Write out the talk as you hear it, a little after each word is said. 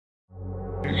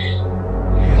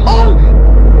Oh!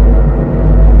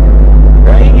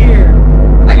 Right here.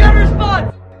 I got a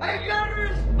response! I got a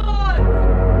response!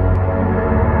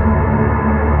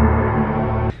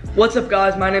 What's up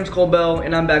guys, my name's Colbell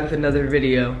and I'm back with another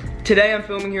video. Today I'm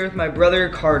filming here with my brother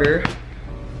Carter.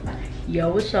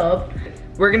 Yo, what's up?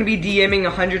 We're gonna be DMing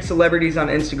 100 celebrities on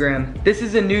Instagram. This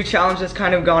is a new challenge that's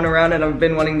kind of gone around and I've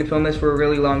been wanting to film this for a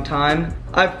really long time.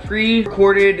 I've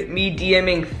pre-recorded me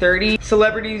DMing 30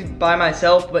 celebrities by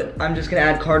myself, but I'm just gonna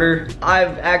add Carter.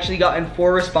 I've actually gotten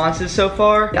 4 responses so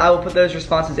far. I will put those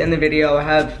responses in the video. I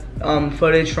have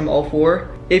footage from all 4.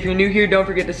 If you're new here, don't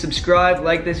forget to subscribe,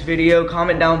 like this video,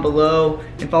 comment down below,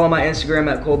 and follow my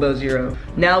Instagram at Colbell0.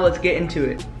 Now let's get into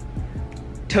it.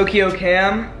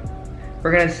 Tokyocam,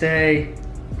 we're gonna say,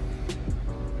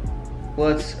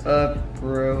 what's up,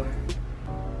 bro?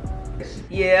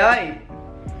 Yeah,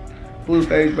 blue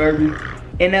face, baby.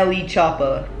 NLE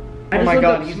Choppa. Oh my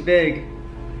god, he's big.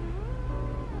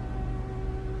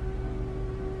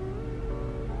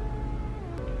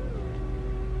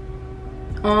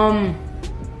 Um,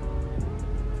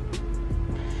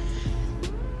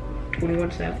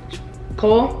 21 Savage.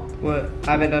 Cole? What?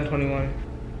 I haven't done 21.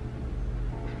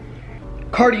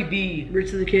 Cardi B.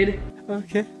 Rich the Kid.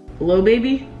 Okay. Hello,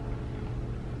 baby.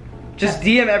 Just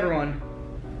DM everyone.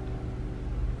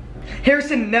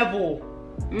 Harrison Neville.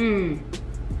 We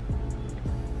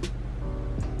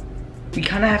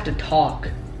kind of have to talk.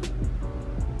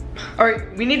 All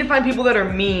right, we need to find people that are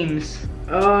memes.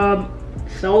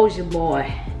 Soulja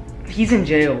Boy. He's in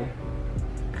jail.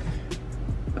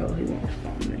 Oh, he won't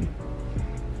respond me.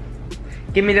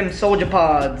 Give me them Soulja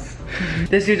Pods.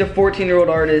 This dude's a 14-year-old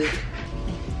artist.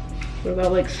 What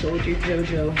about like Soldier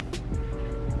Jojo?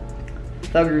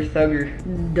 Thugger. Dugger.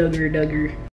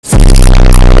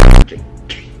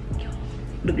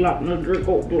 The Glock, no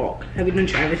Draco block. Have you done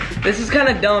Travis? This is kind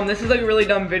of dumb. This is like a really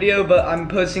dumb video, but I'm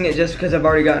posting it just because I've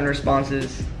already gotten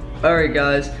responses. All right,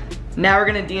 guys. Now we're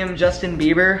gonna DM Justin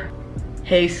Bieber.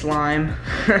 Hey, slime. Me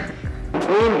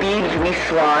and Biebs, we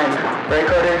slime. Right,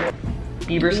 Carter?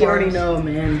 Bieber slime. You already know,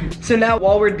 man. So now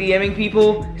while we're DMing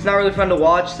people, it's not really fun to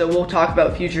watch, so we'll talk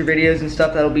about future videos and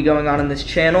stuff that'll be going on this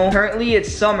channel. Currently it's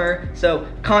summer, so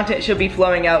content should be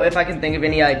flowing out if I can think of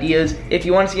any ideas. If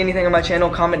you want to see anything on my channel,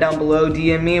 comment down below,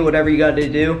 DM me, whatever you got to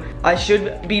do. I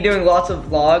should be doing lots of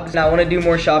vlogs, and I want to do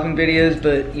more shopping videos,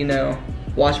 but you know,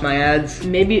 watch my ads.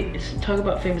 Maybe talk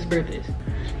about famous birthdays.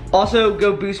 Also,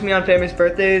 go boost me on famous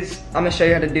birthdays. I'm gonna show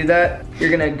you how to do that.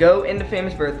 You're gonna go into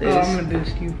famous birthdays. Oh, I'm gonna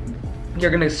boost you. You're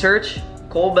gonna search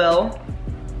Colbell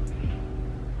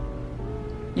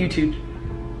YouTube.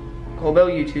 Colbell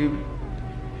YouTube.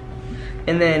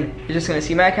 And then you're just gonna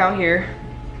see my account here.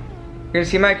 You're gonna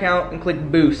see my account and click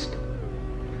boost.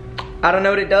 I don't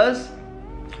know what it does.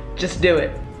 Just do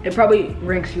it. It probably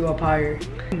ranks you up higher.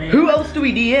 Man. Who else do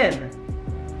we DM?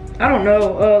 I don't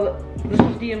know. Let's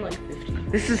just DM like 50.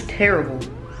 This is terrible.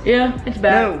 Yeah, it's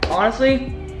bad. No,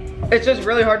 honestly, it's just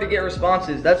really hard to get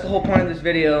responses. That's the whole point of this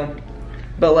video.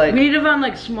 But like, we need to find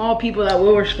like small people that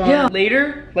will respond. Yeah,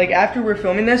 later, like after we're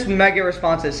filming this, we might get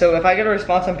responses. So if I get a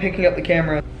response, I'm picking up the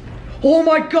camera. Oh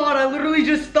my god, I literally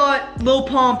just thought Lil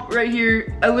Pump right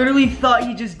here. I literally thought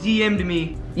he just DM'd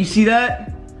me. You see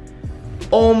that?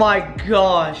 Oh my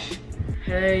gosh.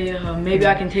 Hey, maybe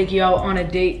I can take you out on a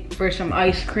date for some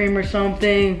ice cream or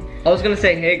something. I was gonna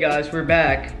say, hey guys, we're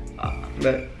back.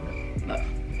 But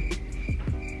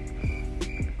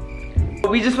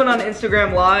we just went on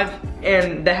Instagram Live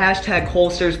and the hashtag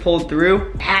Colsters pulled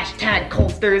through. Hashtag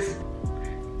Colsters.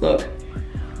 Look,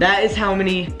 that is how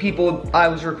many people I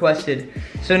was requested.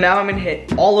 So now I'm gonna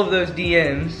hit all of those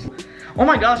DMs. Oh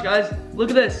my gosh, guys, look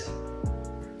at this.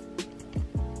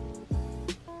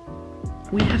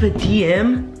 We have a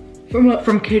DM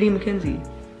from Katie McKenzie.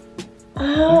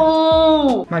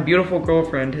 Oh! My beautiful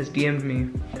girlfriend has DM'd me.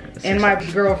 And my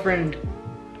girlfriend.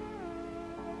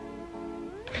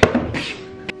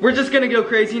 We're just gonna go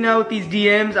crazy now with these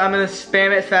DMs. I'm gonna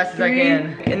spam it as fast as I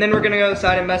can. And then we're gonna go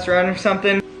outside and mess around or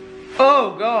something.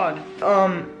 Oh God.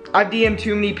 I've DM'd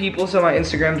too many people, so my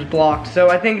Instagram's blocked.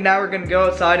 So I think now we're gonna go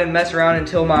outside and mess around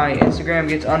until my Instagram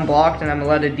gets unblocked and I'm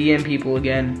allowed to DM people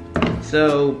again.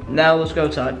 So now let's go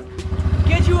outside.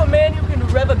 Get you a man who can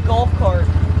rev a golf cart.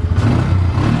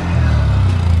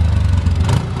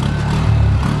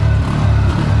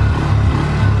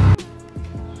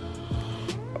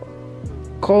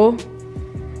 Cole?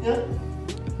 Yeah?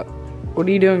 What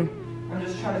are you doing? I'm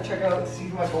just trying to check out and see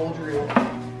my gold reel.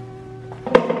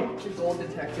 The gold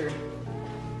detector.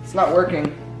 It's not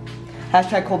working.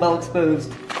 Hashtag Colbell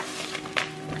exposed.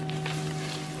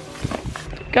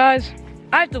 Guys,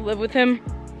 I have to live with him.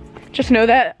 Just know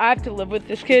that I have to live with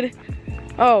this kid.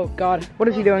 Oh God, what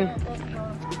is he doing?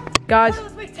 Guys,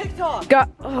 Let's make TikTok.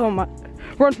 God, oh my,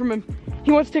 run from him.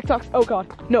 He wants TikToks. Oh God,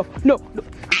 no, no, no.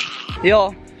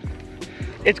 Y'all,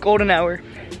 it's golden hour.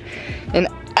 And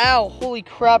ow, holy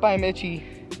crap, I'm itchy.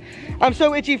 I'm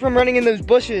so itchy from running in those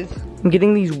bushes. I'm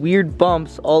getting these weird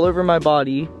bumps all over my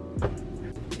body.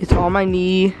 It's on my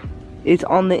knee. It's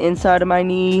on the inside of my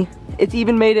knee. It's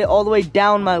even made it all the way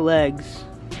down my legs.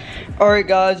 All right,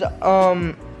 guys,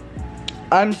 I'm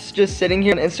just sitting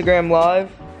here on Instagram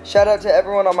Live. Shout out to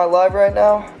everyone on my live right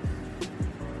now.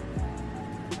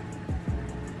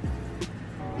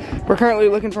 We're currently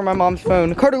looking for my mom's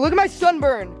phone. Carter, look at my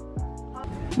sunburn.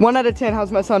 1 out of 10,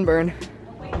 how's my sunburn?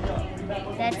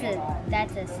 That's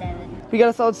a 7. We got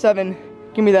a solid 7.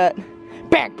 Give me that.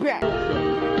 Back, back.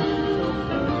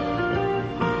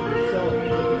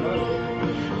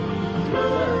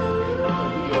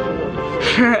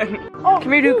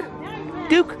 Come here, Duke.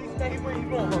 Duke.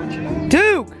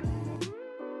 Duke.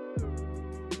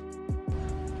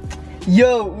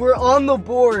 Yo, we're on the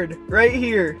board right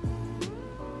here.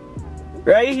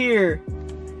 Right here.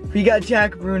 We got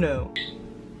Jack Bruno.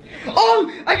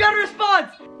 Oh, I got a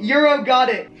response.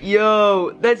 Eurogotit.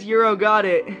 Yo, that's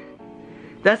Eurogotit.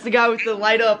 That's the guy with the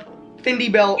light up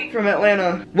Fendi belt from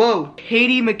Atlanta. Whoa,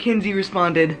 Katie McKenzie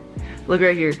responded. Look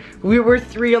right here. We're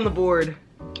 3 on the board.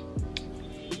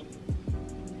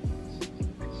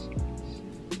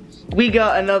 We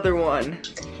got another one.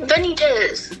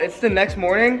 Benitez. It's the next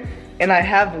morning, and I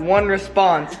have 1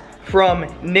 response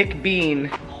from Nick Bean.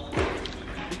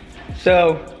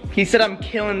 So, he said I'm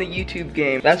killing the YouTube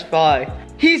game. That's fine.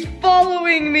 He's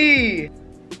following me!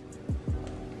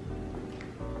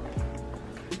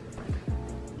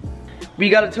 We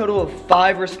got a total of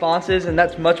 5 responses, and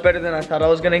that's much better than I thought I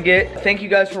was gonna get. Thank you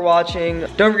guys for watching.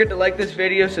 Don't forget to like this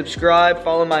video, subscribe,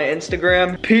 follow my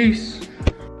Instagram. Peace.